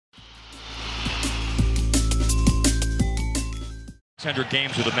600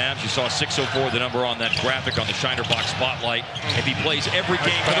 games with the Mavs. You saw 604, the number on that graphic on the Shiner Box Spotlight. If he plays every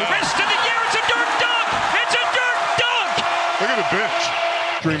game for the rest of the year, it's a dirt dunk! It's a dirt dunk! Look at the bench.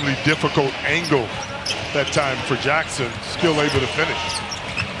 Extremely difficult angle that time for Jackson. Still able to finish.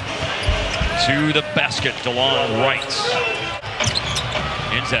 To the basket, Delon Wright.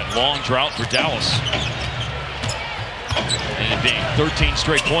 Ends that long drought for Dallas. And it being 13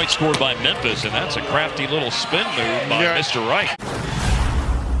 straight points scored by Memphis, and that's a crafty little spin move by Mr. Wright.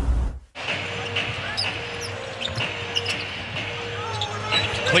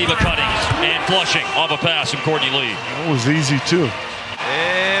 Cleva Cuttings and flushing off a pass from Courtney Lee. That was easy too.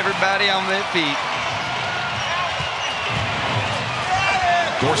 Everybody on their feet.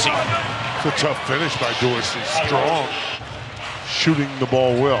 Dorsey. It's a tough finish by Dorsey. Strong. Shooting the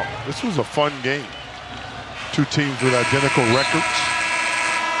ball well. This was a fun game. Two teams with identical records.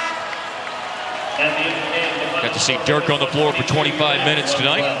 Got to see Dirk on the floor for 25 minutes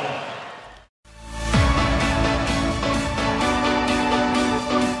tonight.